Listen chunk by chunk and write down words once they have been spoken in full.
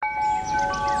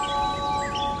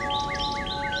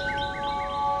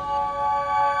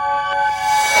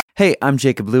Hey, I'm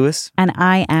Jacob Lewis. And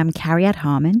I am Cariad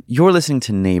Harmon. You're listening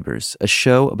to Neighbors, a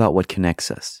show about what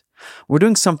connects us. We're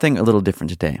doing something a little different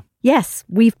today. Yes,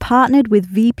 we've partnered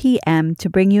with VPM to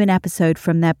bring you an episode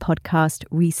from their podcast,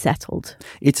 Resettled.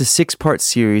 It's a 6-part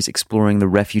series exploring the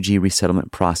refugee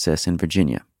resettlement process in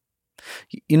Virginia.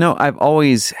 You know, I've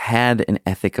always had an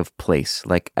ethic of place.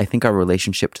 Like, I think our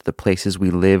relationship to the places we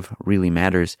live really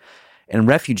matters. And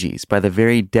refugees, by the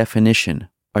very definition,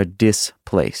 are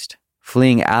displaced,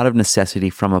 fleeing out of necessity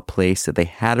from a place that they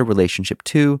had a relationship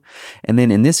to, and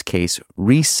then in this case,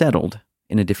 resettled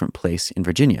in a different place in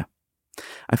Virginia.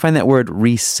 I find that word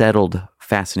resettled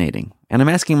fascinating, and I'm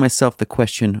asking myself the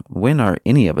question, when are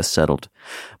any of us settled?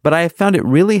 But I have found it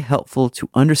really helpful to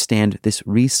understand this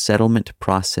resettlement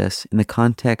process in the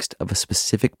context of a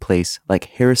specific place like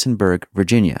Harrisonburg,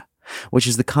 Virginia, which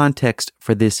is the context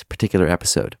for this particular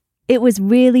episode. It was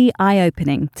really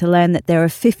eye-opening to learn that there are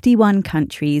 51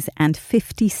 countries and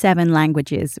 57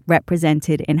 languages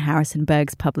represented in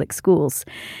Harrisonburg's public schools.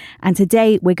 And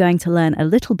today we're going to learn a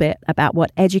little bit about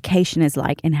what education is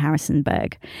like in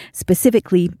Harrisonburg,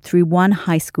 specifically through one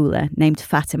high schooler named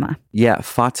Fatima. Yeah,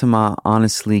 Fatima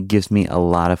honestly gives me a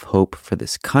lot of hope for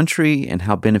this country and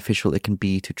how beneficial it can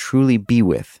be to truly be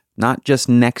with, not just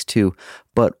next to,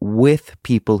 but with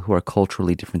people who are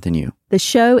culturally different than you. The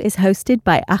show is hosted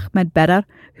by Ahmed Berar,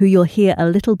 who you'll hear a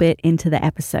little bit into the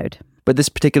episode. But this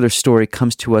particular story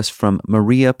comes to us from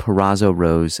Maria Perazzo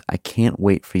Rose. I can't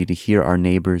wait for you to hear our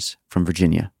neighbors from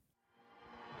Virginia.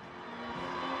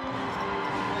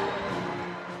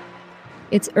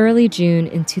 It's early June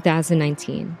in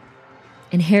 2019,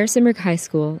 and Harrisonburg High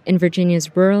School in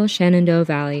Virginia's rural Shenandoah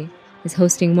Valley is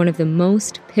hosting one of the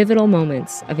most pivotal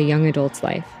moments of a young adult's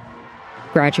life: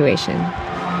 graduation.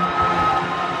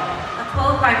 A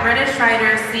quote by British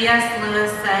writer C.S.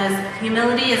 Lewis says,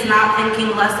 "Humility is not thinking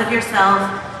less of yourself,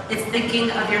 it's thinking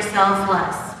of yourself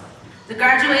less." The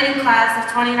graduating class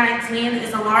of 2019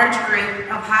 is a large group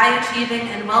of high-achieving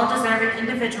and well-deserving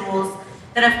individuals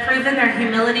that have proven their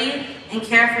humility and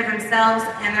care for themselves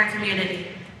and their community.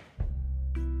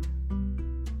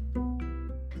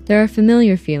 There are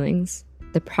familiar feelings: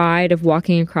 the pride of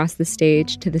walking across the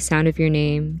stage to the sound of your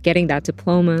name, getting that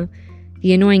diploma,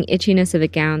 the annoying itchiness of a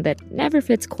gown that never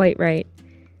fits quite right.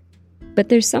 But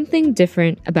there's something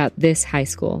different about this high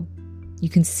school. You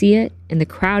can see it in the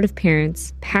crowd of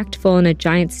parents packed full in a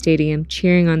giant stadium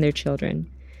cheering on their children.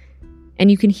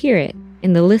 And you can hear it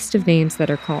in the list of names that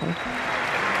are called.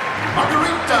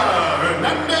 Margarita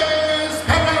Hernandez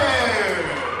Perez.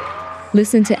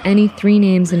 Listen to any 3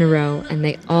 names in a row, and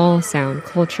they all sound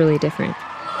culturally different.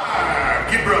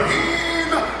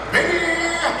 Ibrahim Beni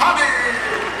Hadi.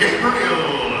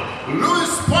 Gabriel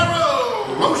Luis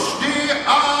Poirot. Roshdi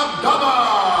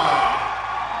Abdallah.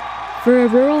 For a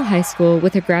rural high school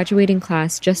with a graduating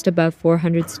class just above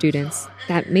 400 students,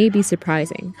 that may be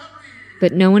surprising.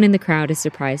 But no one in the crowd is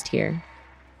surprised here.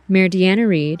 Mayor Deanna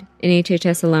Reed, an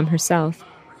HHS alum herself,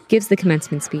 gives the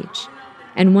commencement speech.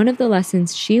 And one of the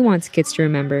lessons she wants kids to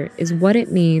remember is what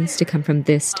it means to come from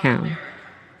this town.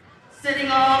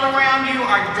 Sitting all around you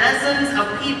are dozens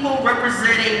of people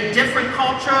representing different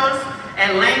cultures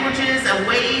and languages and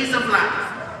ways of life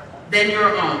than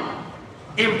your own.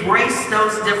 Embrace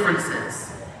those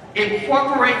differences.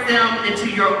 Incorporate them into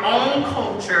your own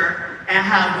culture and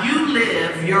how you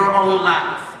live your own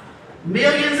life.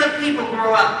 Millions of people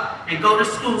grow up and go to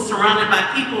school surrounded by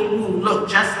people who look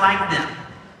just like them.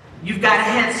 You've got a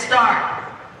head start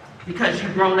because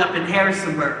you've grown up in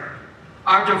Harrisonburg.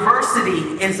 Our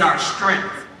diversity is our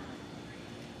strength.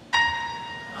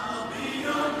 I'll be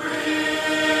your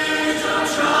bridge of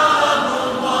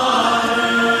troubled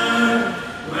water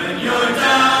when you're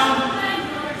down.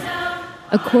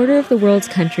 A quarter of the world's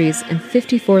countries and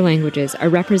 54 languages are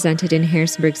represented in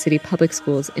Harrisonburg City Public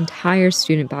Schools' entire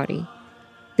student body.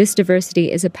 This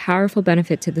diversity is a powerful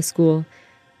benefit to the school,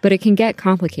 but it can get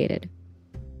complicated.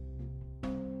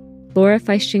 Laura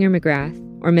Feischinger-McGrath,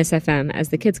 or Miss FM as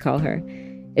the kids call her,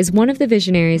 is one of the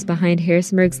visionaries behind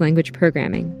Harrisonburg's language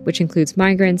programming, which includes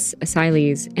migrants,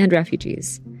 asylees, and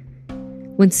refugees.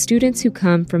 When students who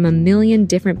come from a million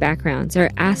different backgrounds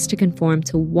are asked to conform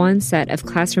to one set of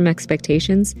classroom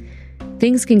expectations,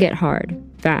 things can get hard,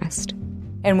 fast.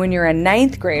 And when you're a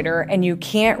 9th grader and you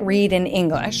can't read in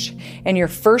English and your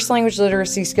first language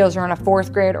literacy skills are on a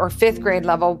 4th grade or 5th grade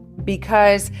level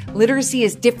because literacy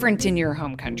is different in your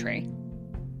home country,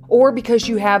 or because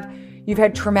you've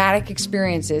had traumatic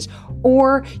experiences,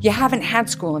 or you haven't had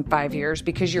school in 5 years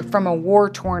because you're from a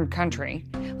war-torn country.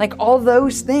 Like, all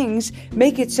those things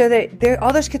make it so that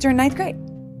all those kids are in 9th grade.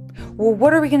 Well,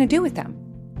 what are we going to do with them?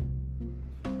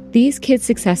 These kids'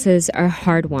 successes are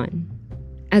hard-won.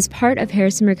 As part of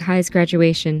Harrisonburg High's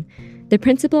graduation, the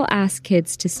principal asks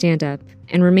kids to stand up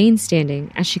and remain standing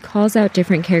as she calls out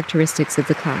different characteristics of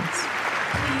the class.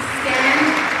 Please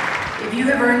stand if you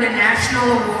have earned a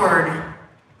national award.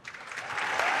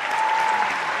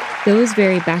 Those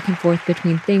vary back and forth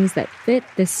between things that fit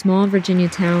this small Virginia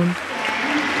town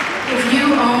If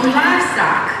you own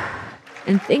livestock.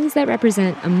 and things that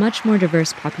represent a much more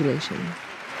diverse population.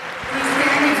 Please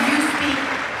stand if you speak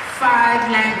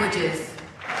 5 languages.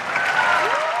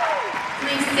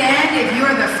 Please stand if you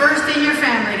are the first in your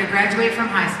family to graduate from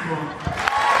high school.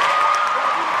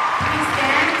 Please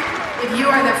stand if you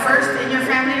are the first in your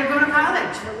family to go to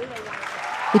college.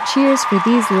 The cheers for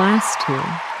these last two,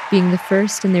 being the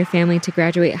first in their family to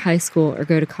graduate high school or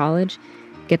go to college,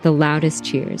 get the loudest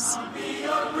cheers.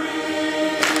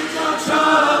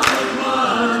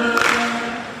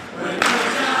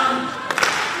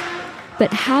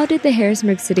 But how did the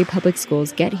Harrisonburg City Public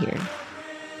Schools get here?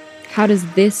 How does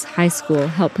this high school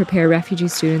help prepare refugee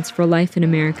students for life in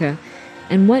America,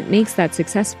 and what makes that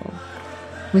successful?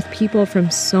 With people from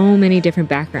so many different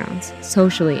backgrounds,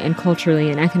 socially and culturally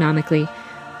and economically,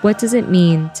 what does it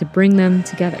mean to bring them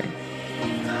together?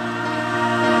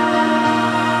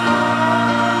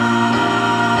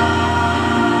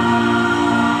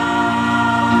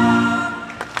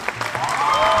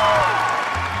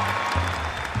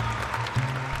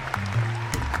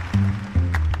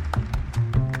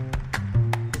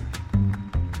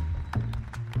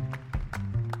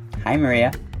 Hi,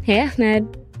 Maria. Hey,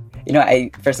 Ahmed. You know,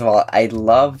 first of all, I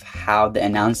love how the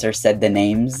announcer said the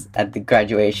names at the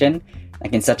graduation,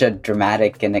 like in such a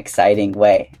dramatic and exciting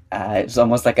way. It was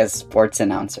almost like a sports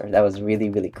announcer. That was really,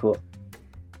 really cool.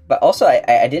 But also,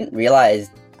 I didn't realize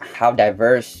how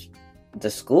diverse the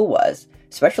school was,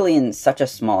 especially in such a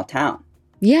small town.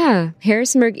 Yeah,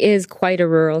 Harrisonburg is quite a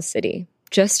rural city.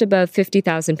 Just above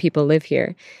 50,000 people live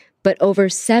here, but over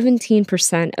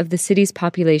 17% of the city's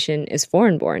population is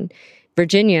foreign-born.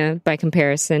 Virginia, by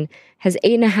comparison, has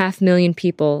 8.5 million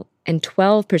people and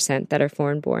 12% that are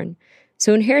foreign-born.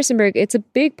 So in Harrisonburg, it's a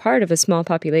big part of a small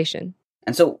population.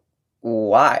 And so,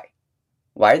 why?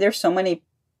 Why are there so many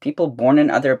people born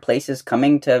in other places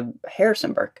coming to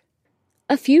Harrisonburg?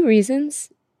 A few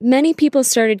reasons. Many people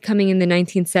started coming in the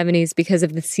 1970s because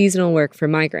of the seasonal work for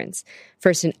migrants,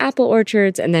 first in apple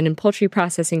orchards and then in poultry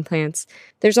processing plants.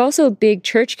 There's also a big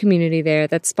church community there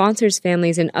that sponsors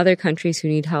families in other countries who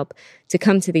need help to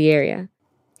come to the area.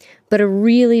 But a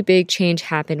really big change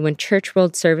happened when Church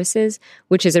World Services,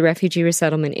 which is a refugee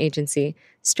resettlement agency,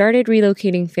 started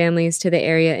relocating families to the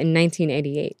area in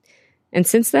 1988. And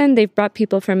since then, they've brought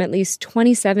people from at least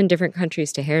 27 different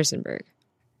countries to Harrisonburg.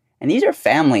 And these are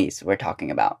families we're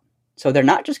talking about. So they're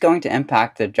not just going to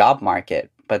impact the job market,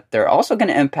 but they're also going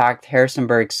to impact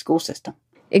Harrisonburg's school system.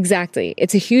 Exactly.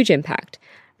 It's a huge impact.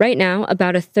 Right now,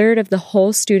 about a third of the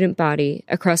whole student body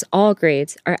across all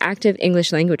grades are active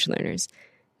English language learners.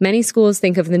 Many schools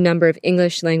think of the number of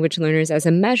English language learners as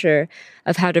a measure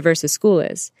of how diverse a school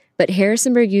is, but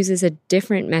Harrisonburg uses a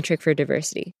different metric for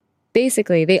diversity.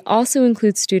 Basically, they also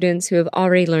include students who have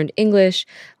already learned English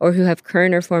or who have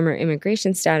current or former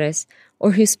immigration status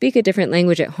or who speak a different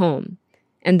language at home.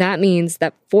 And that means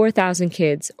that 4,000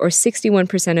 kids, or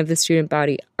 61% of the student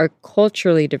body, are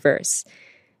culturally diverse.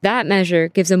 That measure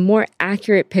gives a more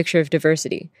accurate picture of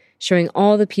diversity, showing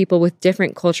all the people with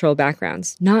different cultural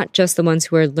backgrounds, not just the ones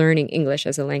who are learning English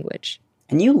as a language.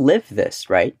 And you live this,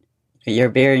 right? You're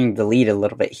bearing the lead a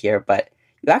little bit here, but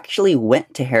you actually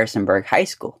went to Harrisonburg High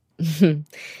School.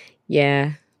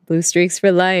 Yeah, blue streaks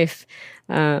for life.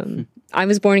 I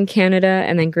was born in Canada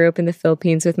and then grew up in the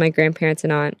Philippines with my grandparents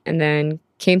and aunt, and then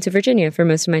came to Virginia for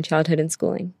most of my childhood and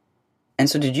schooling.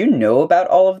 And so did you know about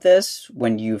all of this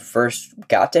when you first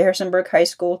got to Harrisonburg High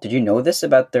School? Did you know this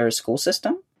about their school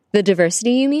system? The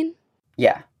diversity, you mean?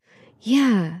 Yeah.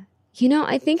 Yeah. You know,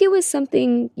 I think it was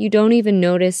something you don't even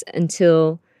notice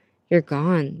until you're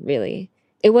gone, really.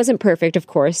 It wasn't perfect, of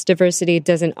course. Diversity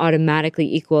doesn't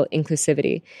automatically equal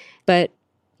inclusivity. But,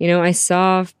 you know, I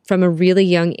saw from a really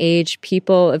young age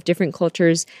people of different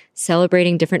cultures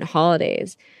celebrating different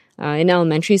holidays. In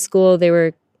elementary school, there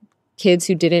were kids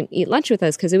who didn't eat lunch with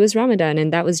us because it was Ramadan,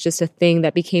 and that was just a thing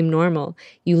that became normal.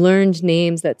 You learned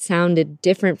names that sounded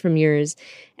different from yours.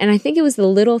 And I think it was the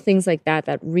little things like that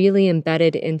that really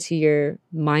embedded into your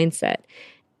mindset.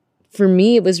 For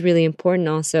me, it was really important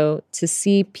also to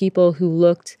see people who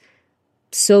looked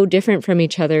so different from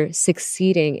each other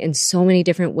succeeding in so many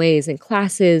different ways in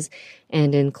classes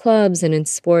and in clubs and in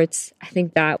sports. I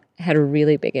think that had a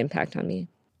really big impact on me.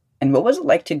 And what was it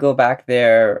like to go back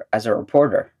there as a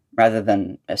reporter rather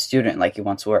than a student like you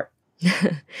once were?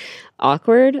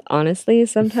 Awkward, honestly,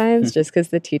 sometimes, just because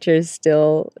the teachers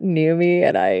still knew me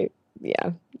and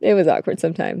it was awkward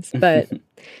sometimes. But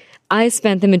I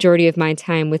spent the majority of my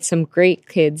time with some great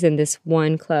kids in this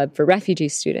one club for refugee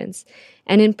students,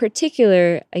 and in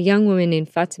particular, a young woman named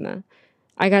Fatima.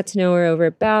 I got to know her over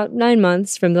about 9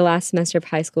 months from the last semester of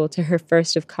high school to her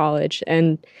first of college,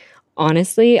 and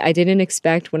honestly, I didn't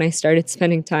expect when I started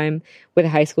spending time with a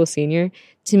high school senior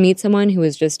to meet someone who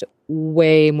was just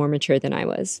way more mature than I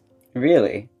was.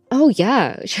 Really? Oh,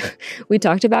 yeah. We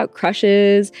talked about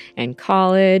crushes and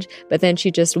college, but then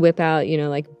she'd just whip out,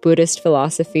 like Buddhist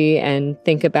philosophy and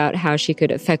think about how she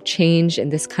could affect change in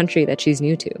this country that she's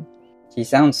new to. She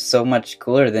sounds so much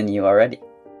cooler than you already.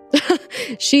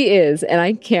 She is, and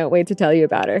I can't wait to tell you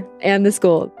about her and the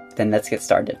school. Then let's get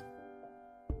started.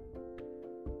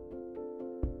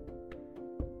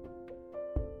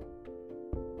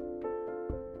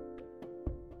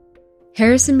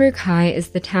 Harrisonburg High is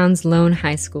the town's lone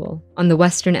high school on the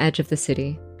western edge of the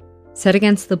city. Set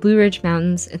against the Blue Ridge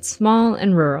Mountains, it's small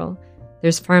and rural.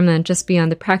 There's farmland just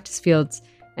beyond the practice fields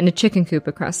and a chicken coop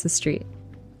across the street.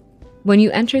 When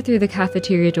you enter through the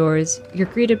cafeteria doors, you're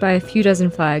greeted by a few dozen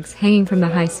flags hanging from the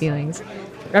high ceilings,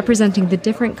 representing the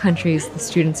different countries the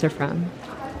students are from.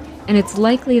 And it's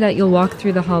likely that you'll walk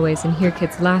through the hallways and hear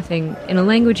kids laughing in a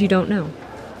language you don't know.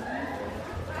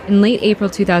 In late April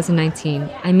 2019,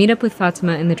 I meet up with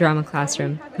Fatima in the drama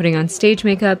classroom, putting on stage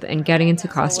makeup and getting into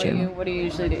costume. What do you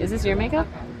usually do? Is this your makeup?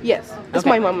 Yes, it's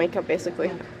my mom makeup,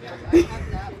 basically.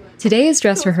 Today is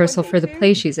dress rehearsal for the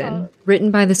play she's in, written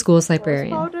by the school's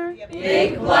librarian.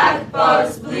 Big black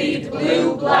bugs bleed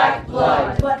blue black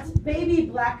blood. But baby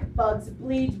black bugs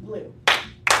bleed blue.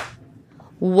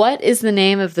 What is the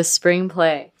name of the spring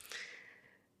play?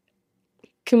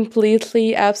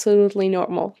 Completely, absolutely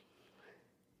normal.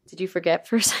 Did you forget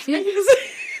for a second?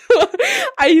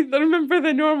 I don't remember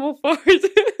the normal part.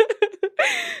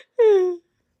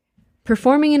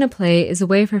 Performing in a play is a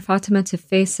way for Fatima to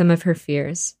face some of her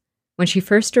fears. When she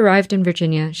first arrived in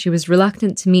Virginia, she was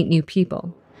reluctant to meet new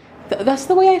people. That's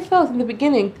the way I felt in the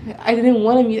beginning. I didn't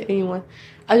want to meet anyone.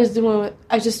 I just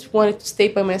wanted to stay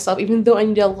by myself, even though I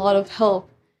needed a lot of help.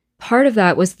 Part of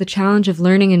that was the challenge of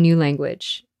learning a new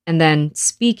language, and then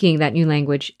speaking that new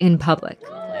language in public.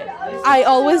 I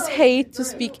always hate to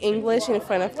speak English in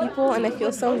front of people, and I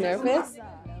feel so nervous.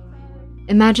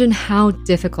 Imagine how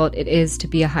difficult it is to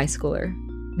be a high schooler.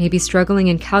 Maybe struggling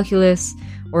in calculus,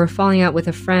 or falling out with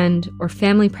a friend, or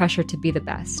family pressure to be the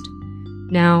best.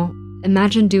 Now,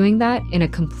 imagine doing that in a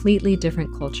completely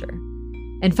different culture.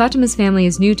 And Fatima's family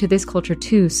is new to this culture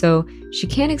too, so she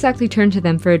can't exactly turn to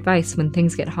them for advice when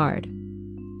things get hard.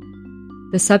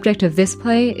 The subject of this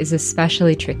play is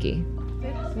especially tricky.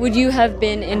 Would you have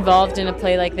been involved in a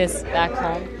play like this back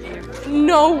home?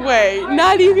 No way.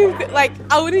 Not even,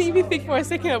 I wouldn't even think for a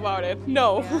second about it.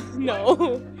 No.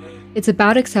 It's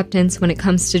about acceptance when it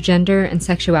comes to gender and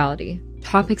sexuality,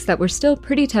 topics that were still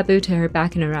pretty taboo to her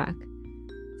back in Iraq.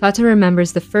 Fatima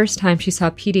remembers the first time she saw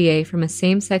PDA from a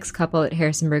same-sex couple at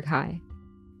Harrisonburg High.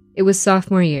 It was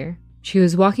sophomore year. She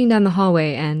was walking down the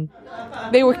hallway and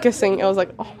they were kissing. I was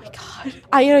like, oh my God.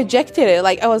 I rejected it.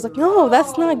 I was like, no,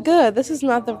 that's not good. This is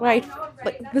not the right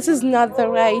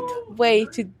way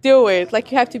to do it.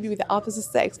 You have to be with the opposite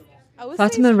sex.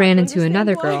 Fatima ran into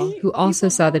another girl who also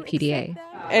saw the PDA.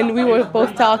 And we were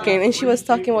both talking, and she was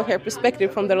talking about her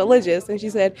perspective from the religious, and she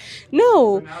said,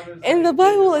 no, in the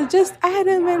Bible it's just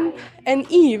Adam and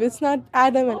Eve. It's not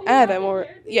Adam and Adam, or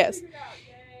yes.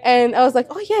 And I was like,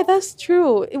 oh yeah, that's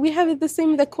true. We have it the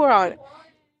same in the Quran.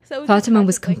 So Fatima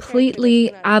was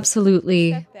completely,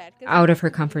 absolutely out of her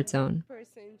comfort zone.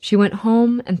 She went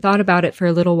home and thought about it for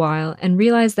a little while and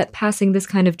realized that passing this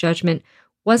kind of judgment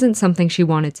wasn't something she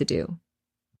wanted to do.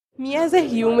 Me as a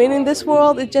human in this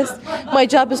world, my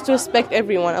job is to respect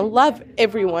everyone and love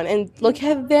everyone and look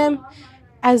at them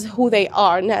as who they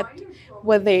are, not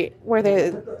what they were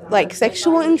their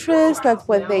sexual interest, not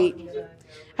what they.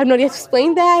 I don't know how to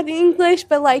explain that in English,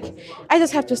 but I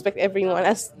just have to respect everyone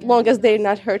as long as they're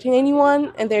not hurting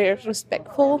anyone and they're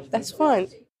respectful. That's fine.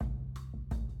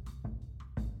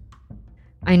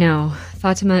 I know,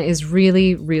 Fatima is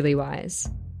really, really wise.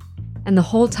 And the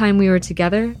whole time we were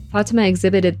together, Fatima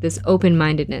exhibited this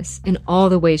open-mindedness in all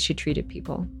the ways she treated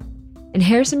people. And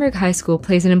Harrisonburg High School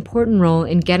plays an important role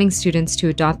in getting students to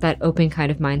adopt that open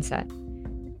kind of mindset.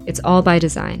 It's all by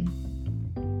design.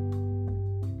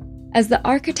 As the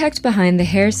architect behind the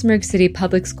Harrisonburg City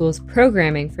Public Schools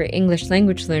programming for English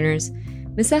language learners,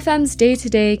 Miss FM's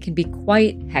day-to-day can be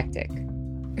quite hectic.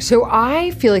 So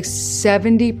I feel like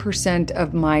 70%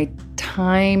 of my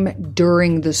time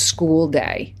during the school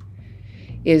day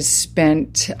is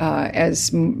spent as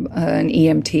an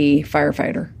EMT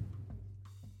firefighter.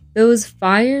 Those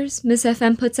fires Miss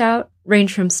FM puts out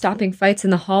range from stopping fights in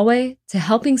the hallway to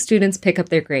helping students pick up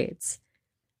their grades.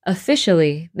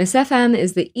 Officially, Miss FM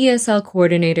is the ESL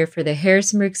coordinator for the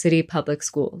Harrisonburg City Public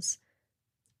Schools.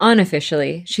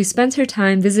 Unofficially, she spends her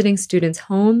time visiting students'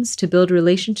 homes to build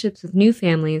relationships with new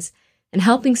families and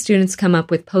helping students come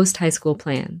up with post-high school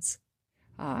plans.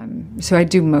 So I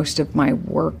do most of my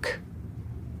work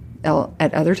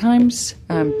at other times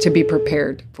to be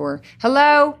prepared for.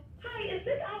 Hello? Hi, is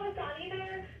this Awatani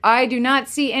there? I do not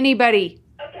see anybody.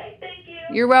 Okay, thank you.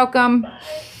 You're welcome.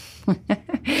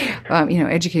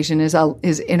 Education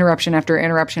is interruption after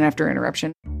interruption after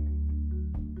interruption.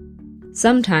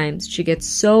 Sometimes she gets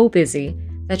so busy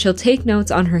that she'll take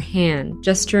notes on her hand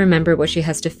just to remember what she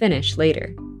has to finish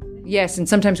later. Yes, and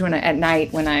sometimes at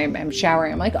night when I'm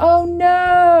showering, I'm like, oh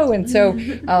no! And so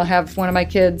I'll have one of my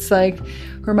kids,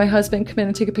 or my husband come in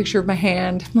and take a picture of my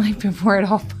hand, before it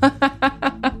all.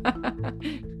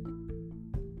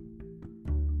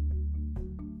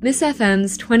 Miss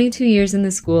FM's 22 years in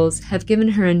the schools have given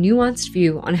her a nuanced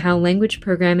view on how language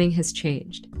programming has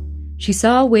changed. She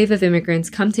saw a wave of immigrants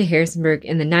come to Harrisonburg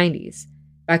in the 90s.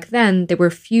 Back then, there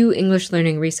were few English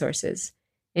learning resources.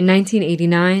 In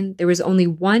 1989, there was only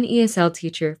one ESL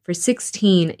teacher for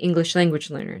 16 English language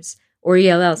learners, or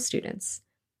ELL students.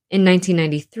 In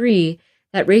 1993,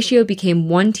 that ratio became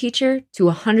one teacher to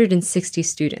 160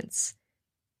 students.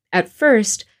 At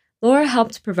first, Laura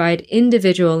helped provide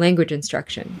individual language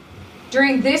instruction.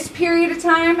 During this period of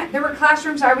time, there were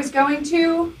classrooms I was going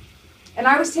to, and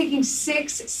I was taking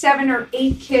 6, 7, or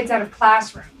 8 kids out of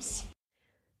classrooms.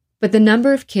 But the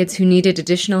number of kids who needed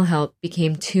additional help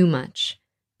became too much.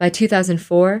 By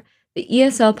 2004, the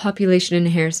ESL population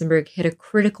in Harrisonburg hit a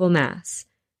critical mass.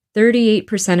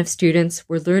 38% of students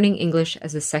were learning English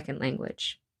as a second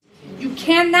language. You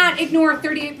cannot ignore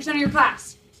 38% of your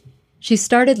class. She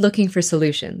started looking for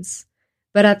solutions.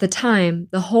 But at the time,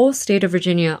 the whole state of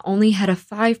Virginia only had a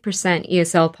 5%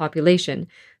 ESL population,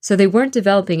 so they weren't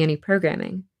developing any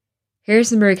programming.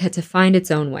 Harrisonburg had to find its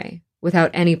own way,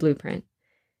 without any blueprint.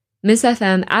 Miss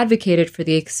FM advocated for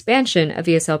the expansion of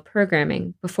ESL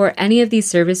programming before any of these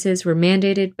services were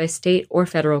mandated by state or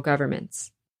federal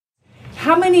governments.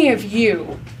 How many of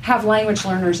you have language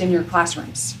learners in your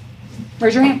classrooms?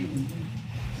 Raise your hand.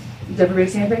 Is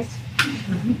everybody's hand raised?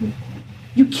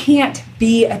 You can't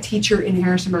be a teacher in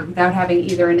Harrisonburg without having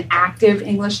either an active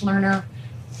English learner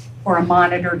or a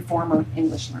monitored former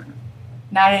English learner.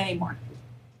 Not anymore.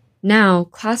 Now,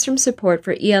 classroom support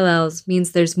for ELLs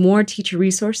means there's more teacher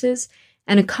resources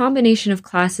and a combination of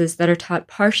classes that are taught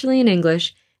partially in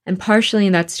English and partially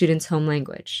in that student's home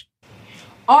language.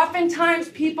 Oftentimes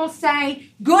people say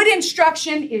good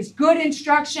instruction is good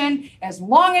instruction. As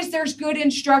long as there's good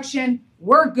instruction,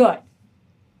 we're good.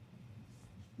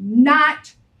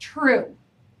 Not true.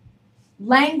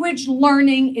 Language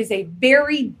learning is a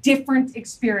very different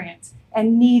experience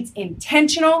and needs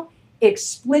intentional,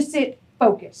 explicit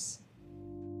focus.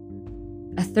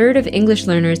 A third of English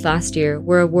learners last year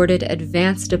were awarded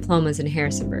advanced diplomas in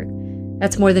Harrisonburg.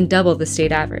 That's more than double the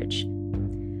state average.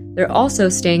 They're also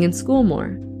staying in school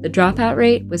more. The dropout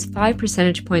rate was 5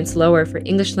 percentage points lower for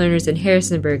English learners in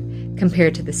Harrisonburg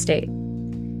compared to the state.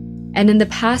 And in the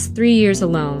past 3 years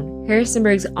alone,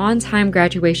 Harrisonburg's on-time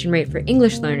graduation rate for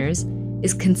English learners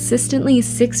is consistently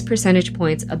 6 percentage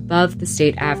points above the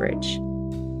state average.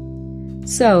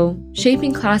 So,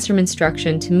 shaping classroom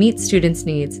instruction to meet students'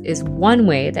 needs is one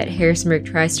way that Harrisonburg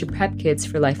tries to prep kids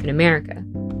for life in America.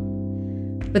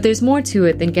 But there's more to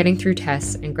it than getting through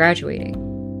tests and graduating.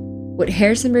 What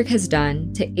Harrisonburg has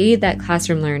done to aid that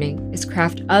classroom learning is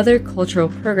craft other cultural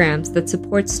programs that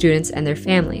support students and their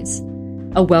families.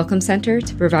 A welcome center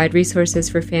to provide resources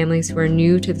for families who are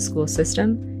new to the school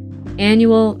system,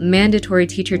 annual mandatory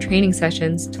teacher training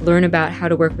sessions to learn about how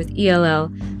to work with ELL,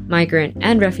 migrant,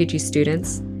 and refugee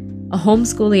students, a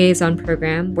homeschool liaison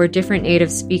program where different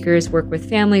native speakers work with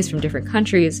families from different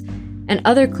countries, and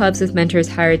other clubs with mentors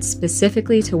hired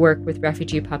specifically to work with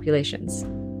refugee populations.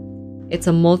 It's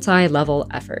a multi-level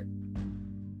effort.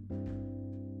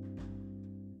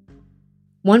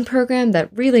 One program that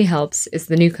really helps is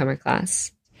the newcomer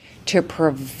class. To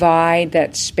provide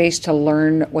that space to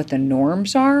learn what the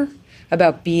norms are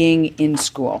about being in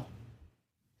school.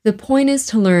 The point is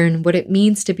to learn what it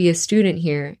means to be a student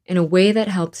here in a way that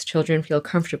helps children feel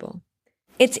comfortable.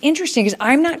 It's interesting because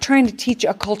I'm not trying to teach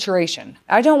acculturation.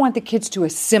 I don't want the kids to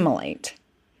assimilate.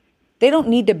 They don't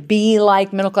need to be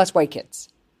like middle-class white kids.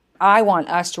 I want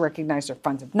us to recognize their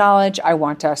funds of knowledge. I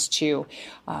want us to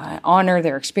honor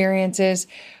their experiences.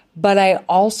 But I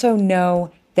also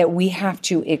know that we have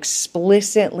to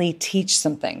explicitly teach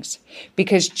some things,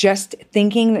 because just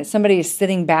thinking that somebody is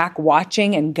sitting back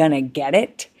watching and gonna get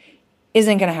it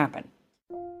isn't gonna happen.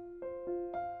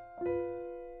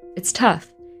 It's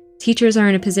tough. Teachers are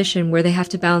in a position where they have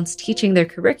to balance teaching their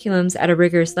curriculums at a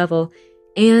rigorous level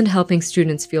and helping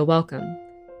students feel welcome.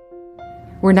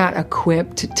 We're not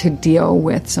equipped to deal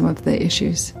with some of the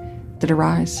issues that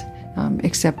arise,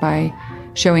 except by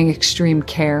showing extreme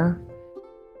care.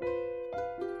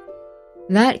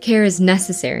 That care is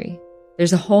necessary.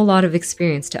 There's a whole lot of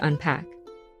experience to unpack.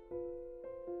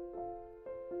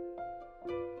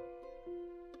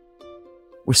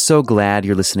 We're so glad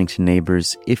you're listening to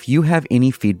Neighbors. If you have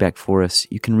any feedback for us,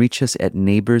 you can reach us at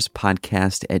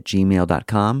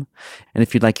neighborspodcast@gmail.com. And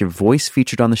if you'd like your voice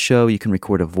featured on the show, you can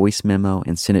record a voice memo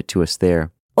and send it to us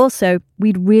there. Also,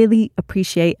 we'd really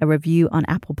appreciate a review on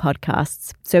Apple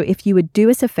Podcasts. So if you would do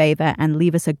us a favor and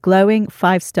leave us a glowing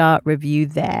 5-star review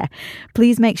there,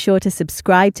 please make sure to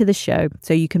subscribe to the show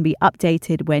so you can be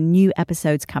updated when new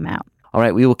episodes come out. All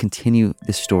right, we will continue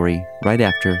this story right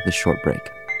after this short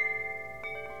break.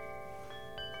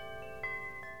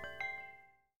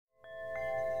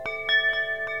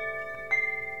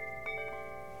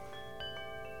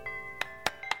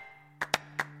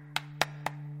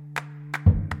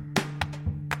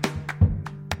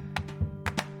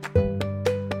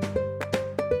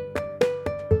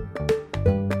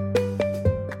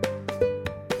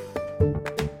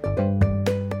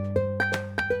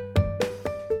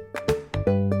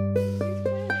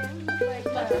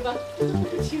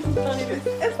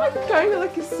 It's like kind of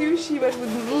like a sushi, but with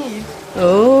meat.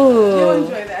 Oh. You'll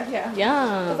enjoy that, yeah.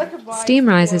 Yeah. It's like a Steam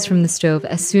rises from the stove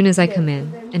as soon as I come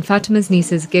in, and Fatima's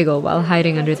nieces giggle while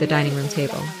hiding under the dining room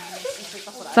table.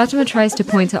 Fatima tries to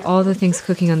point to all the things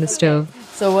cooking on the stove.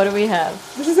 So what do we have?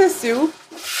 This is a soup.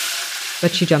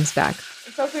 But she jumps back.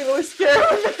 Something really scary.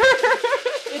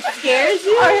 It scares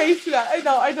you? I hate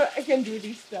that. I can't do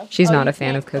these stuff. She's not a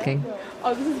fan of cooking.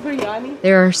 Oh, this is biryani.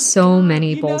 There are so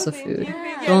many bowls of food.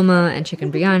 Dolma and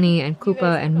chicken biryani and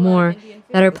kupa and more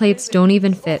that our plates don't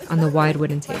even fit on the wide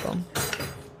wooden table.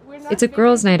 It's a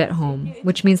girls' night at home,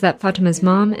 which means that Fatima's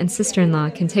mom and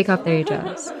sister-in-law can take off their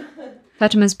hijabs.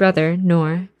 Fatima's brother,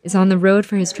 Noor, is on the road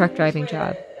for his truck driving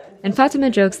job, and Fatima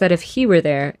jokes that if he were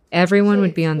there, everyone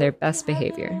would be on their best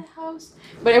behavior.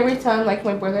 But every time, like,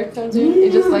 my brother comes in,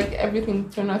 it just, like, everything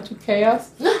turned out to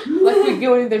chaos. Like, we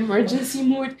go in the emergency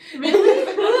mode.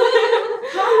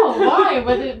 How? Why?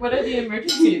 What are the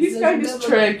emergencies? He's kind of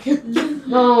strict.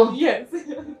 No. Yes.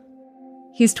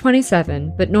 He's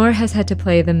 27, but Noor has had to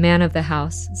play the man of the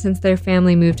house since their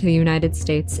family moved to the United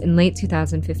States in late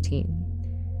 2015.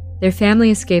 Their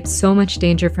family escaped so much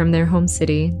danger from their home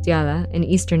city, Diyala, in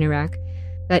eastern Iraq,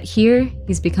 that here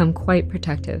he's become quite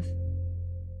protective.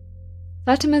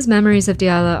 Fatima's memories of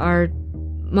Diyala are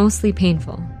mostly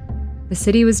painful. The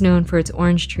city was known for its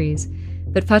orange trees,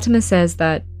 but Fatima says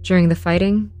that during the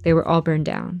fighting, they were all burned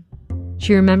down.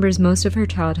 She remembers most of her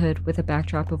childhood with a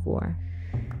backdrop of war.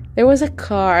 There was a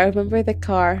car. I remember the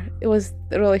car. It was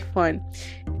really fun.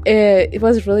 It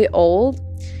was really old.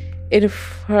 In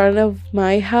front of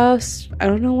my house. I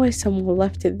don't know why someone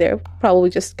left it there. Probably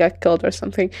just got killed or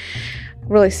something.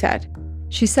 Really sad.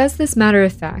 She says this matter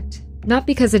of fact, not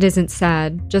because it isn't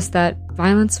sad, just that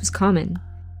violence was common.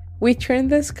 We turned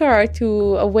this car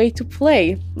to a way to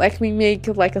play. Like, we make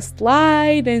like a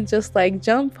slide and just like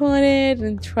jump on it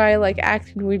and try like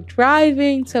acting we're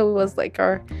driving. So it was like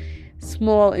our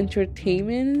small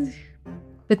entertainment.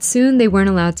 But soon they weren't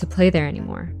allowed to play there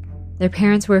anymore. Their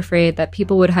parents were afraid that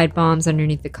people would hide bombs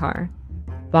underneath the car.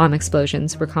 Bomb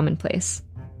explosions were commonplace.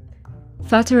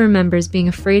 Fatima remembers being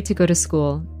afraid to go to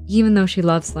school, even though she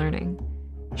loves learning.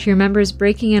 She remembers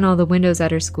breaking in all the windows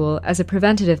at her school as a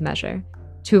preventative measure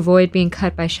to avoid being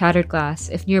cut by shattered glass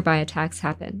if nearby attacks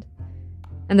happened.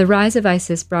 And the rise of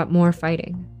ISIS brought more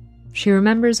fighting. She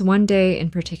remembers one day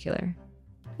in particular.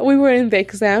 We were in the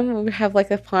exam. We have like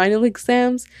the final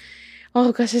exams.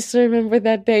 Oh gosh, I still remember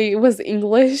that day. It was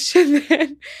English. And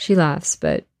then She laughs,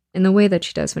 but in the way that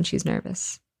she does when she's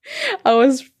nervous. I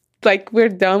was like, we're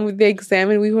done with the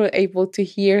exam and we were able to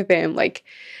hear them, like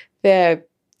the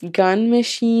gun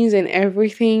machines and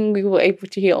everything. We were able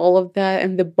to hear all of that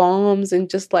and the bombs and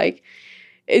just like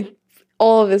it.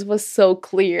 All of this was so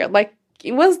clear. Like,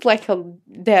 it was like a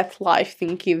death life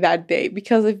thinking that day,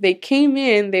 because if they came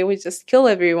in, they would just kill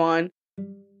everyone.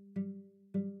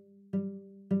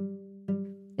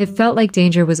 It felt like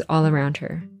danger was all around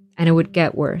her, and it would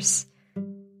get worse.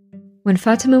 When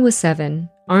Fatima was 7,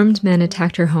 armed men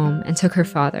attacked her home and took her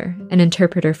father, an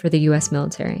interpreter for the U.S.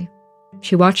 military.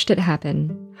 She watched it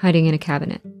happen, hiding in a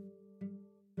cabinet.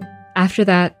 After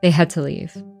that, they had to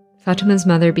leave. Fatima's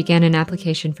mother began an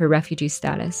application for refugee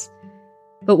status.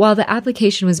 But while the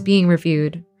application was being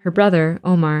reviewed, her brother,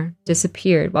 Omar,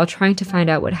 disappeared while trying to find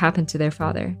out what happened to their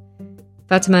father.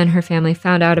 Fatima and her family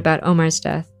found out about Omar's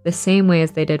death the same way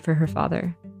as they did for her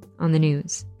father, on the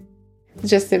news.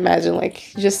 Just imagine,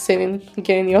 like, just sitting,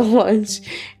 getting your lunch,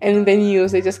 and in the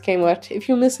news, they just came out. If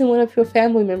you're missing one of your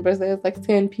family members, there's like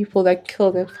 10 people that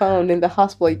killed and found in the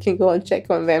hospital. You can go and check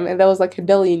on them. And that was like a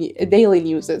daily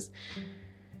news.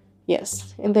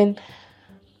 Yes. And then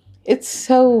it's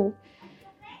so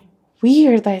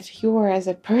weird that you are as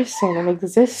a person, an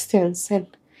existence, and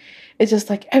it's just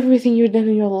like everything you've done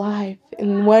in your life,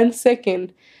 in 1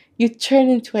 second, you turn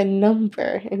into a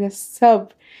number in the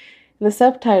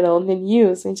subtitle in the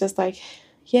news, and just like,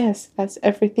 yes, that's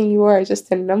everything you are,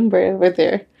 just a number over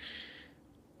there.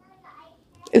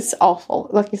 It's awful.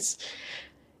 Like, it's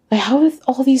like, how with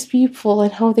all these people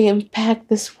and how they impact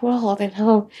this world, and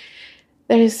how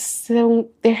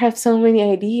they have so many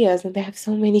ideas and they have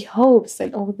so many hopes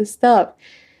and all this stuff,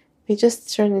 they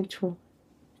just turn into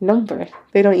a number.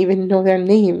 They don't even know their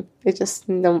name. They just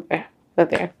number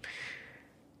there.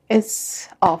 It's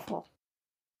awful.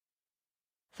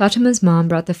 Fatima's mom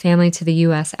brought the family to the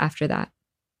U.S. after that.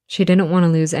 She didn't want to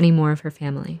lose any more of her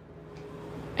family.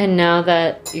 And now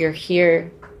that you're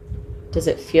here, does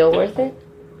it feel worth it?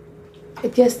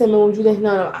 التياسة موجودة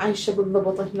هنا وعايشة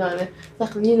بالضبط هنا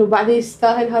تقدين وبعدين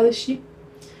يستاهل هذا الشيء؟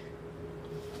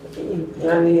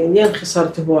 يعني ليه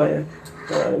خسرت هواية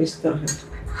يستاهل.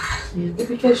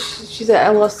 Because she said I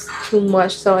lost too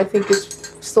much, so I think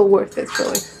it's still worth it,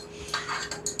 really.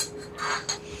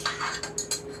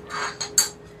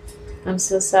 I'm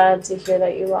so sad to hear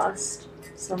that you lost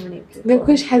so many people. ما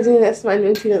كنتش حزينة أسمع إنه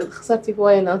أنتي خسرتي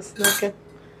هواية ناس لكن.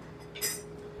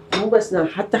 مو بس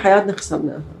حتى حياتنا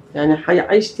خسرناها. يعني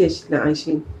عيشت ايش احنا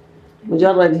عايشين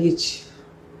مجرد هيك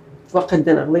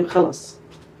فقدنا نغلي خلاص.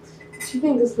 Do you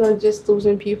think it's not just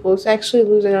losing people, it's actually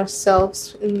losing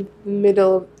ourselves in the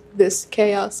middle of this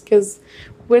chaos, because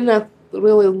we're not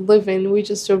really living, we're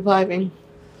just surviving.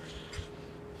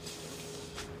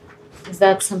 Is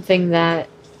that something that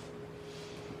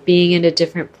being in a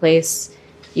different place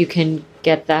you can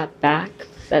get that back,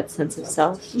 that sense of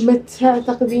self? متى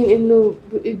تعتقدين إنه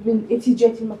أنت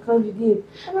جيتي مكان جديد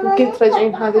ممكن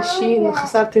ترجعين هذا الشيء إنه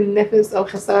خسرت النفس أو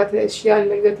خسرت الأشياء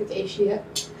اللي قدرتي تعيشيها؟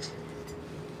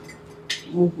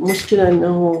 مشكلة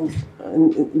إنه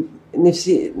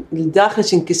نفسي الداخل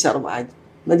انكسر بعد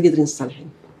ما تقدرين تصلحين.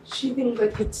 She thinks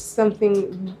like it's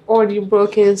something already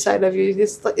broken inside of you.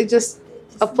 It just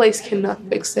a place cannot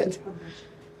fix it.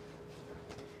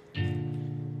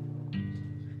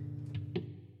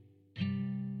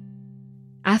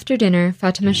 After dinner,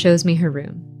 Fatima shows me her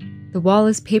room. The wall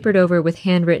is papered over with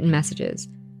handwritten messages,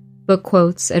 book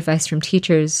quotes, advice from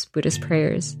teachers, Buddhist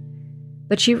prayers.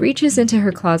 But she reaches into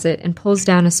her closet and pulls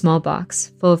down a small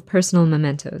box full of personal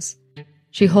mementos.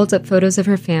 She holds up photos of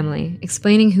her family,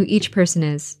 explaining who each person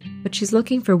is, but she's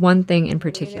looking for one thing in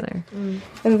particular.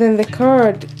 And then the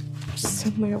card,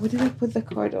 somewhere, what did I put the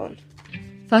card on?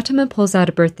 Fatima pulls out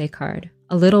a birthday card,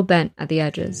 a little bent at the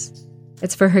edges.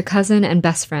 It's for her cousin and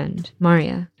best friend,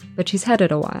 Maria, but she's had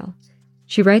it a while.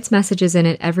 She writes messages in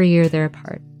it every year they're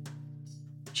apart.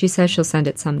 She says she'll send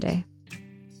it someday.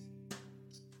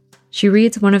 She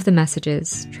reads one of the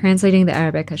messages, translating the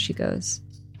Arabic as she goes.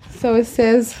 So it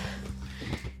says,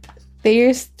 the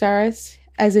year starts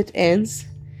as it ends,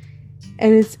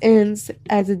 and it ends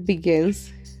as it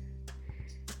begins.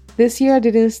 This year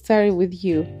didn't start with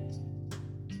you.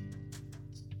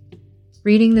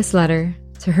 Reading this letter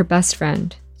to her best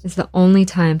friend is the only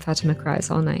time Fatima cries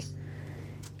all night.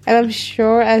 And I'm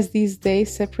sure as these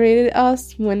days separated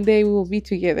us, one day we will be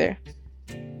together.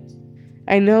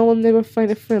 I know I will never find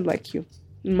a friend like you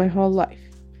in my whole life.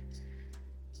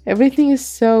 Everything is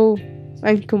so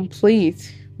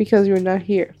incomplete because you're not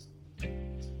here.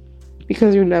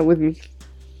 Because you're not with me.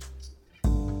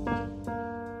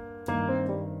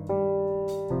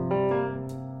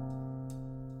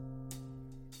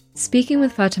 Speaking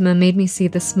with Fatima made me see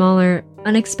the smaller,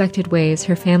 unexpected ways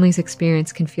her family's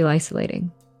experience can feel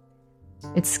isolating.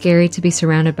 It's scary to be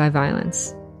surrounded by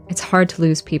violence. It's hard to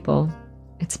lose people.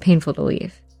 It's painful to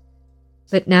leave.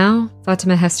 But now,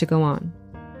 Fatima has to go on.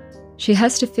 She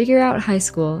has to figure out high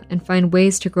school and find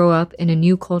ways to grow up in a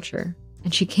new culture,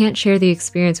 and she can't share the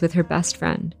experience with her best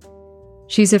friend.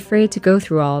 She's afraid to go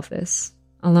through all of this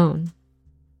alone.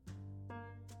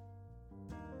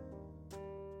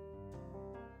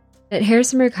 At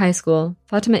Harrisonburg High School,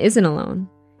 Fatima isn't alone.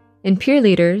 In Peer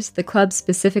Leaders, the club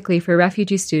specifically for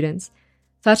refugee students,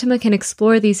 Fatima can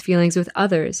explore these feelings with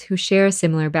others who share a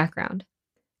similar background.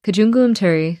 Kajungu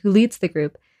Mturi, who leads the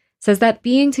group, says that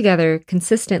being together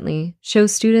consistently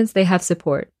shows students they have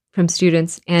support from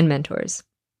students and mentors.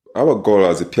 Our goal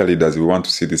as a peer leaders, we want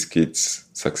to see these kids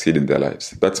succeed in their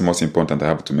lives. That's the most important. I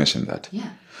have to mention that. Yeah.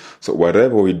 So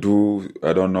whatever we do,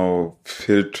 I don't know,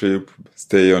 field trip,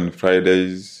 stay on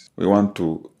Fridays, we want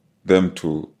them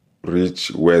to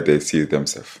reach where they see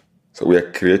themselves. So we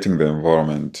are creating the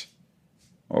environment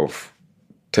of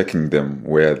taking them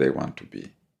where they want to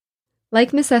be.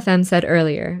 Like Miss FM said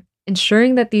earlier,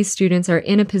 ensuring that these students are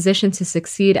in a position to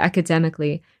succeed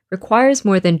academically requires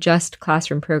more than just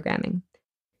classroom programming.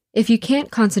 If you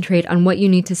can't concentrate on what you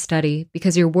need to study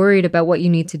because you're worried about what you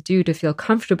need to do to feel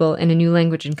comfortable in a new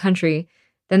language and country,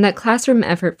 then that classroom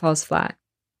effort falls flat.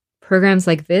 Programs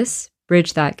like this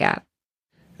bridge that gap.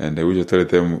 And we just tell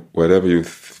them, wherever you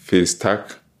feel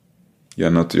stuck, you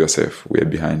are not yourself. We are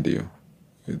behind you.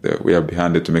 We are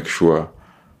behind you to make sure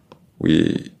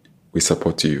we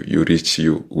support you. You reach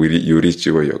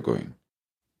where you're going.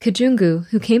 Kajungu,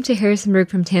 who came to Harrisonburg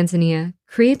from Tanzania,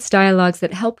 creates dialogues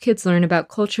that help kids learn about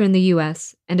culture in the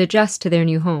U.S. and adjust to their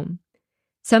new home.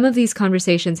 Some of these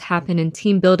conversations happen in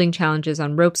team-building challenges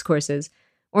on ropes courses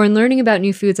or in learning about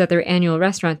new foods at their annual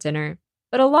restaurant dinner,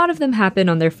 but a lot of them happen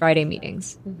on their Friday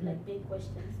meetings.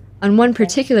 On one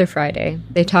particular Friday,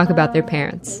 they talk about their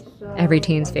parents. Every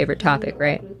teen's favorite topic,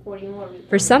 right?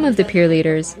 For some of the peer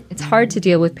leaders, it's hard to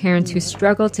deal with parents who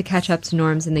struggle to catch up to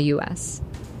norms in the U.S.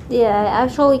 Yeah, I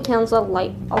actually canceled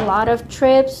like a lot of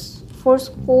trips for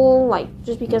school, like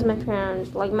just because my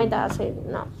parents, like my dad said,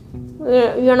 no,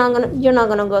 you're not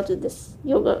gonna go to this.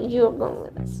 You're going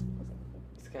with us.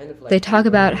 They talk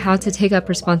about how to take up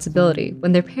responsibility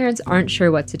when their parents aren't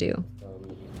sure what to do.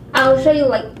 I'll show you,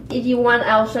 like, if you want,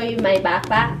 I'll show you my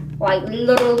backpack. Like,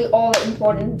 literally all the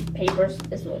important papers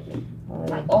is with me.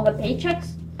 Like, all the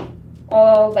paychecks,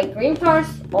 all the green cards,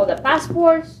 all the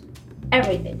passports,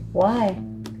 everything. Why?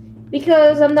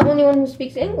 Because I'm the only one who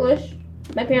speaks English.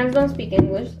 My parents don't speak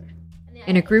English.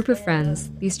 In a group of friends,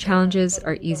 these challenges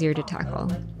are easier to tackle.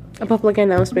 A public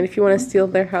announcement: if you want to steal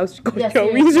their house, go Yes, to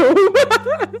your yes. reason.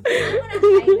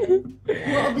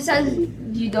 Well, besides,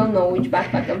 you don't know which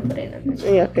backpack I'm putting in.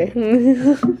 Yeah, okay.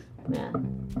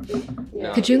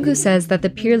 Kajungu says that the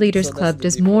Peer Leaders Club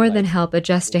does more than help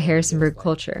adjust to Harrisonburg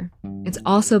culture. It's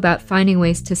also about finding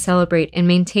ways to celebrate and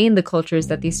maintain the cultures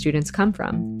that these students come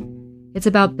from. It's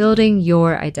about building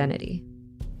your identity.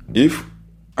 If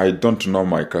I don't know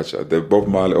my culture, the Bob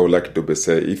Marley or Lucky Dube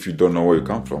say, if you don't know where you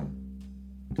come from,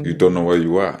 you don't know where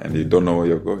you are and you don't know where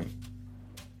you're going.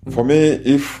 For me,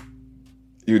 if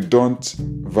you don't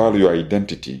value your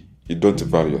identity, you don't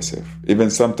value yourself. Even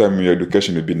sometimes your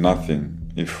education will be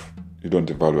nothing if you don't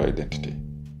value your identity.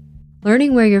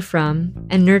 Learning where you're from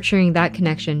and nurturing that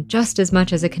connection just as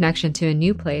much as a connection to a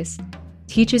new place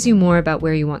teaches you more about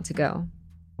where you want to go.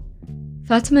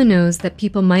 Fatima knows that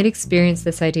people might experience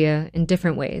this idea in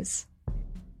different ways.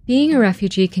 Being a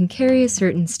refugee can carry a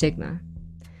certain stigma.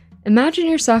 Imagine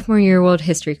your sophomore year world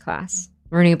history class,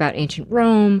 learning about ancient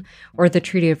Rome or the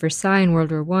Treaty of Versailles in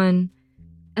World War I,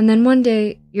 and then one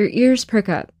day your ears perk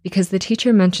up because the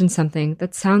teacher mentioned something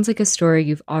that sounds like a story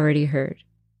you've already heard.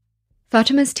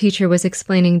 Fatima's teacher was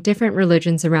explaining different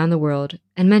religions around the world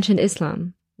and mentioned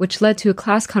Islam, which led to a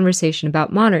class conversation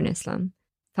about modern Islam.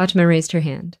 Fatima raised her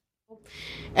hand.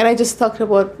 And I just talked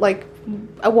about, like,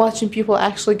 watching people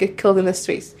actually get killed in the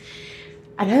streets.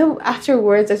 And then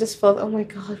afterwards, I just felt, oh my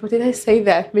God, what did I say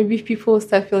that? Maybe people will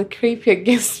start feeling creepy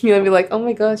against me and be like, oh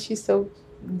my God, she's so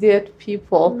dead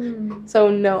people. So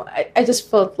no, I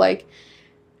just felt like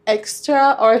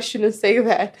extra, or I shouldn't say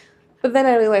that. But then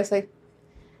I realized, like,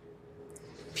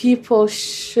 people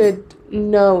should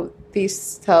know this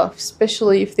stuff,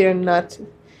 especially if they're not,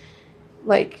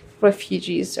 like,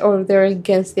 refugees or they're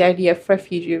against the idea of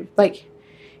refugee. Like,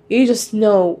 you just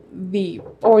know the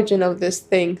origin of this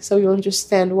thing, so you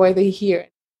understand why they're here.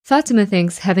 Fatima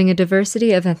thinks having a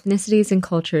diversity of ethnicities and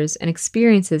cultures and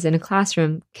experiences in a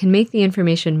classroom can make the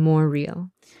information more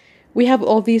real. We have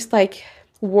all these, like,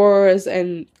 wars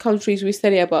and countries we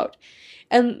study about.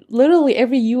 And literally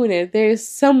every unit, there's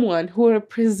someone who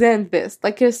represents this.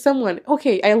 Like, there's someone,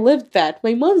 okay, I lived that.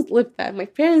 My mom's lived that. My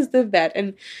parents lived that.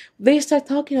 And they start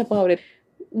talking about it.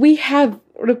 We have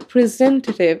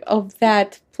representative of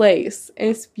that place, and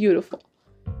it's beautiful.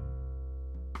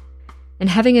 And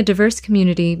having a diverse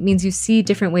community means you see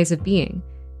different ways of being,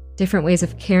 different ways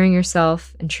of caring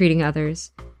yourself and treating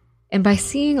others. And by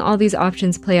seeing all these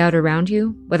options play out around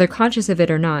you, whether conscious of it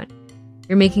or not,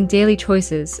 you're making daily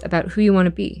choices about who you want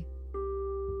to be.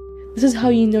 This is how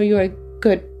you know you're a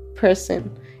good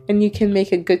person, and you can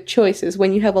make a good choices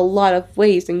when you have a lot of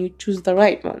ways and you choose the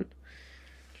right one.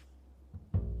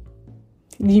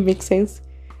 Did it make sense?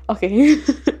 Okay.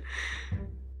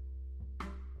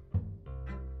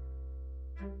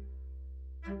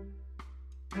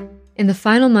 In the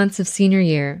final months of senior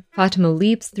year, Fatima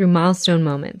leaps through milestone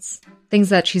moments, things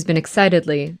that she's been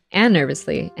excitedly and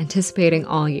nervously anticipating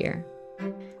all year.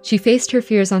 She faced her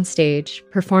fears on stage,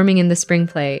 performing in the spring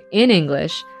play in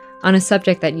English on a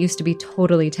subject that used to be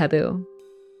totally taboo.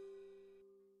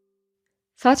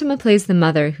 Fatima plays the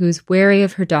mother who's wary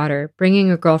of her daughter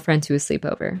bringing a girlfriend to a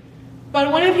sleepover.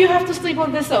 But one of you have to sleep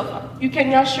on this sofa. You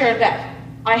cannot share that.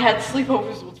 I had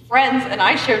sleepovers with friends and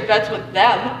I shared beds with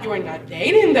them. You are not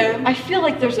dating them. I feel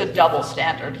like there's a double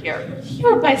standard here.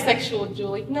 You're bisexual,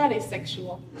 Julie, not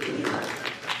asexual.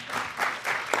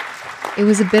 It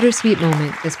was a bittersweet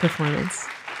moment, this performance.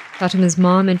 Fatima's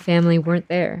mom and family weren't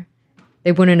there.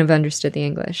 They wouldn't have understood the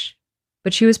English.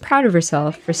 But she was proud of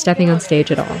herself for stepping on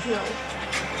stage at all.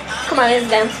 Come on, let's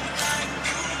dance.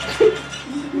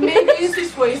 Maybe it's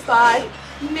just wayside.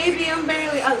 Maybe I'm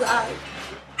barely alive.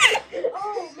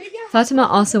 Fatima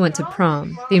also went to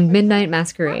prom, themed midnight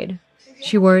masquerade.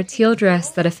 She wore a teal dress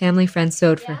that a family friend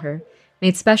sewed for her,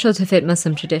 made special to fit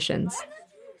Muslim traditions.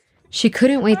 She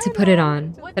couldn't wait to put it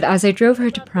on, but as I drove her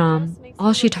to prom,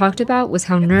 all she talked about was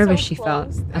how nervous she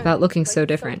felt about looking so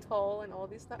different.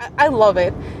 I love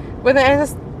it. But then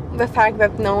just the fact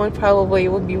that no one probably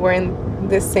would be wearing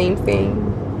the same thing.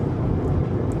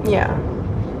 Yeah.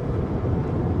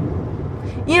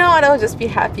 You know what? I'll just be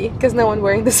happy because no one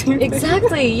wearing the same thing.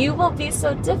 Exactly. You will be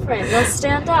so different. You'll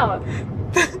stand out.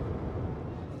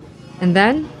 And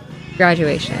then,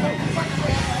 graduation.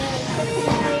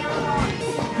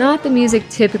 Not the music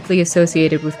typically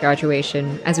associated with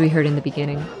graduation, as we heard in the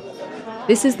beginning.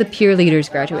 This is the Peer Leaders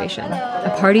graduation,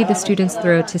 a party the students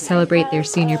throw to celebrate their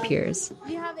senior peers.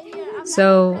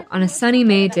 So, on a sunny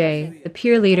May day, the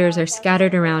peer leaders are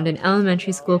scattered around an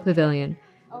elementary school pavilion,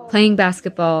 playing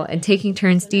basketball and taking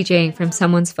turns DJing from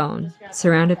someone's phone,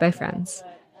 surrounded by friends.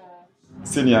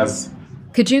 Seniors,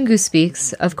 Kajungu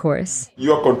speaks, of course.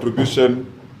 Your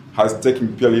contribution has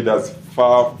taken peer leaders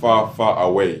far, far, far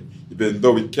away, even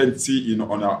though we can't see it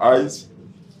on our eyes,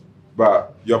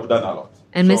 but you have done a lot.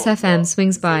 And Miss FM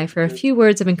swings by for a few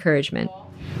words of encouragement.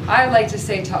 I would like to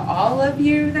say to all of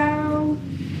you, though,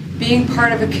 being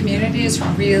part of a community is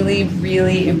really,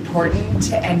 really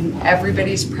important, and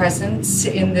everybody's presence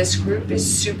in this group is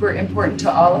super important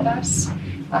to all of us.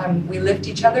 We lift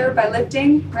each other by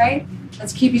lifting, right?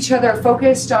 Let's keep each other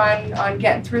focused on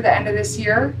getting through the end of this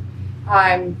year,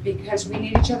 because we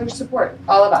need each other's support,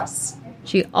 all of us.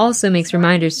 She also makes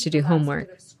reminders to do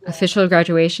homework. Official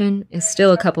graduation is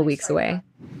still a couple weeks away.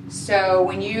 So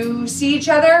when you see each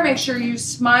other, make sure you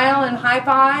smile and high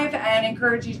five and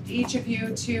encourage each of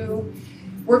you to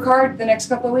work hard the next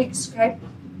couple of weeks, okay?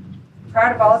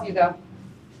 Proud of all of you, though.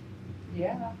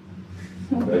 Yeah.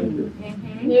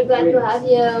 We're glad to have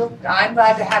you. I'm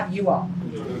glad to have you all.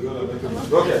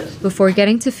 Before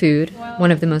getting to food,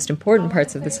 one of the most important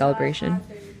parts of the celebration,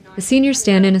 the seniors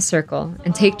stand in a circle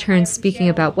and take turns speaking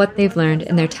about what they've learned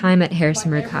in their time at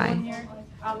Harrisonburg High.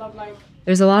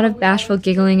 There's a lot of bashful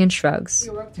giggling and shrugs.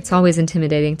 It's always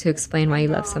intimidating to explain why you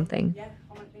love something.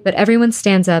 But everyone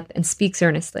stands up and speaks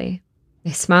earnestly.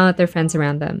 They smile at their friends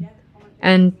around them.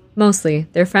 And, mostly,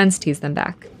 their friends tease them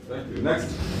back. Thank you.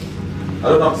 Next. I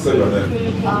don't have to say your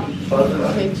name.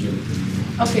 Thank you.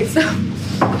 Okay, so,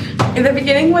 in the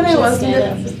beginning when I was in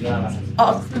the...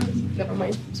 Oh, never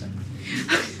mind. Sorry.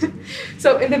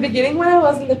 So in the beginning when I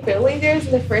was in the peer leaders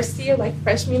in the first year, like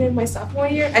freshman and my sophomore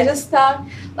year, I just thought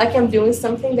like I'm doing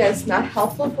something that's not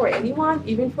helpful for anyone,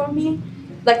 even for me,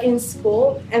 like in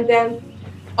school. And then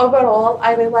overall,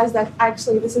 I realized that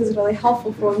actually this is really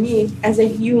helpful for me as a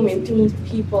human to meet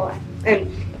people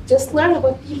and just learn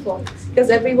about people,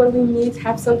 because everyone we meet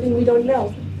have something we don't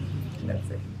know. That's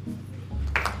it.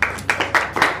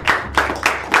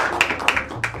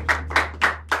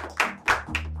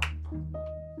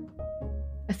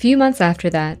 A few months after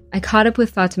that, I caught up with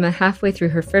Fatima halfway through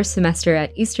her first semester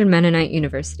at Eastern Mennonite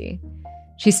University.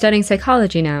 She's studying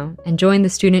psychology now and joined the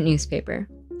student newspaper.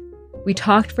 We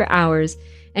talked for hours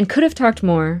and could have talked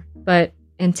more, but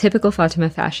in typical Fatima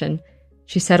fashion,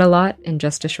 she said a lot in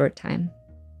just a short time.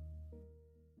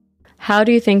 How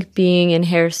do you think being in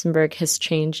Harrisonburg has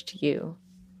changed you?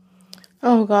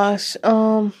 Oh gosh,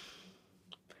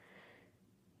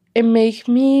 it made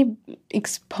me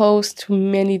exposed to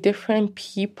many different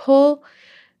people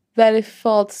that it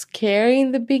felt scary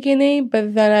in the beginning,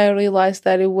 but then I realized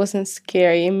that it wasn't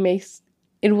scary.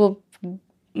 It will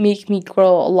make me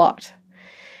grow a lot.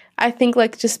 I think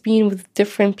like just being with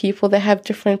different people that have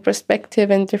different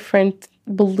perspective and different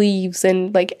beliefs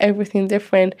and like everything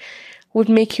different would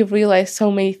make you realize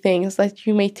so many things that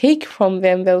you may take from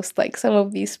them, those like some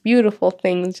of these beautiful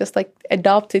things, just like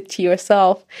adopt it to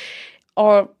yourself,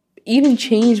 or even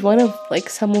change one of like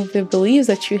some of the beliefs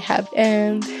that you have.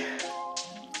 And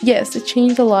yes, it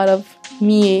changed a lot of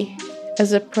me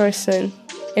as a person,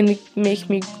 and it made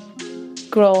me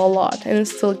grow a lot, and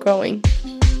it's still growing.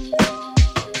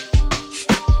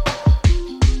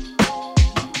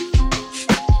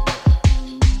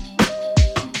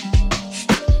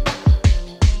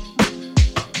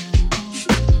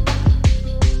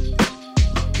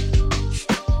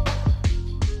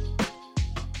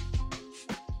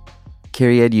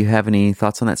 Kyria, do you have any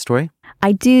thoughts on that story?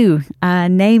 I do,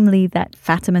 namely that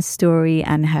Fatima's story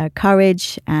and her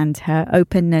courage and her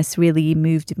openness really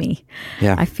moved me.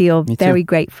 Yeah, I feel me very too.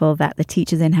 grateful that the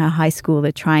teachers in her high school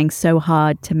are trying so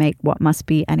hard to make what must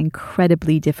be an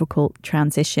incredibly difficult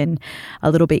transition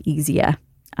a little bit easier.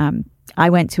 I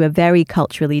went to a very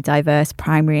culturally diverse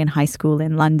primary and high school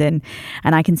in London,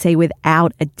 and I can say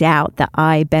without a doubt that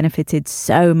I benefited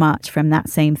so much from that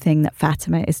same thing that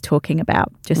Fatima is talking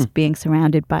about, just being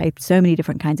surrounded by so many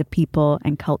different kinds of people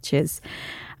and cultures.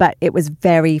 But it was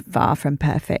very far from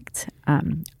perfect.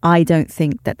 I don't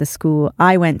think that the school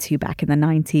I went to back in the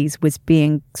 90s was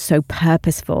being so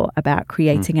purposeful about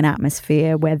creating an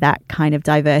atmosphere where that kind of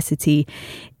diversity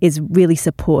is really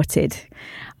supported.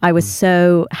 I was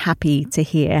so happy to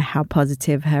hear how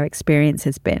positive her experience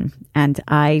has been, and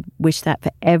I wish that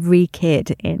for every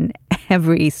kid in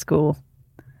every school.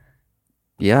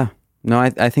 Yeah. No,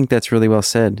 I think that's really well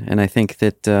said. And I think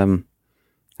that,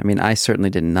 I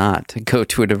certainly did not go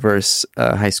to a diverse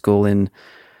high school in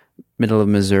middle of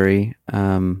Missouri.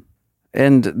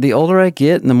 And the older I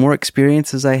get and the more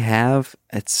experiences I have,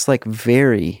 it's like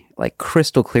very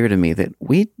crystal clear to me that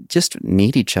we just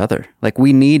need each other. Like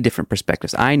we need different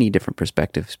perspectives. I need different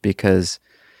perspectives because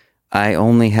I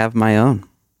only have my own.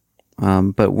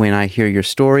 But when I hear your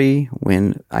story,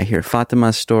 when I hear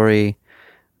Fatima's story,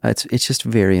 it's just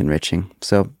very enriching.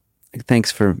 So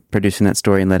thanks for producing that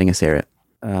story and letting us air it.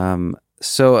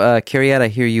 So Kyriat, I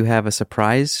hear you have a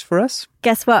surprise for us.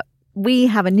 Guess what? We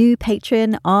have a new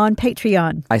patron on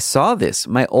Patreon. I saw this.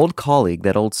 My old colleague,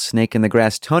 that old snake in the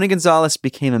grass, Tony Gonzalez,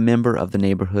 became a member of the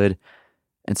neighborhood.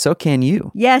 And so can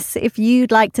you. Yes, if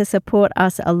you'd like to support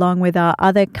us along with our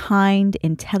other kind,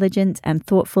 intelligent, and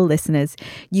thoughtful listeners,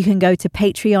 you can go to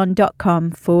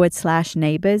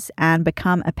patreon.com/neighbors and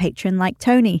become a patron like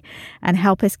Tony and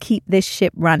help us keep this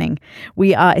ship running.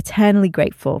 We are eternally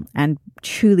grateful and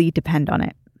truly depend on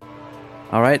it.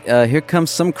 All right, here comes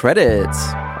some credits.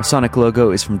 Our sonic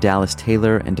logo is from Dallas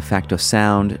Taylor and De Facto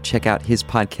Sound. Check out his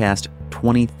podcast,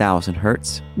 20,000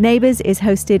 Hertz. Neighbors is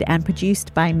hosted and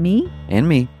produced by me. And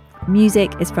me.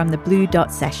 Music is from the Blue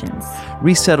Dot Sessions.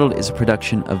 Resettled is a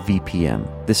production of VPM.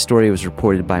 This story was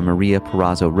reported by Maria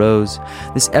Perazzo Rose.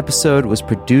 This episode was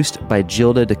produced by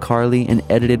Gilda DeCarli and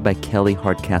edited by Kelly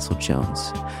Hardcastle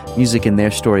Jones. Music in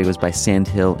their story was by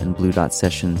Sandhill and Blue Dot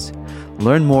Sessions.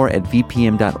 Learn more at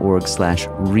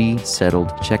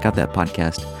vpm.org/resettled. Check out that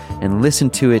podcast and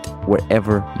listen to it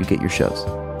wherever you get your shows.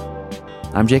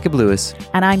 I'm Jacob Lewis.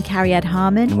 And I'm Kyriat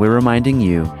Harmon. And we're reminding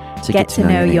you to get to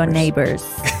know your neighbors.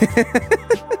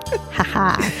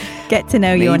 Haha. Get to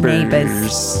know your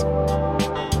neighbors.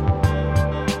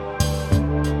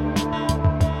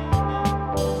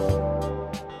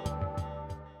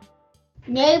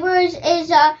 Neighbors is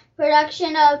a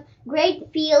production of Great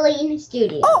Feeling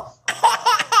Studios.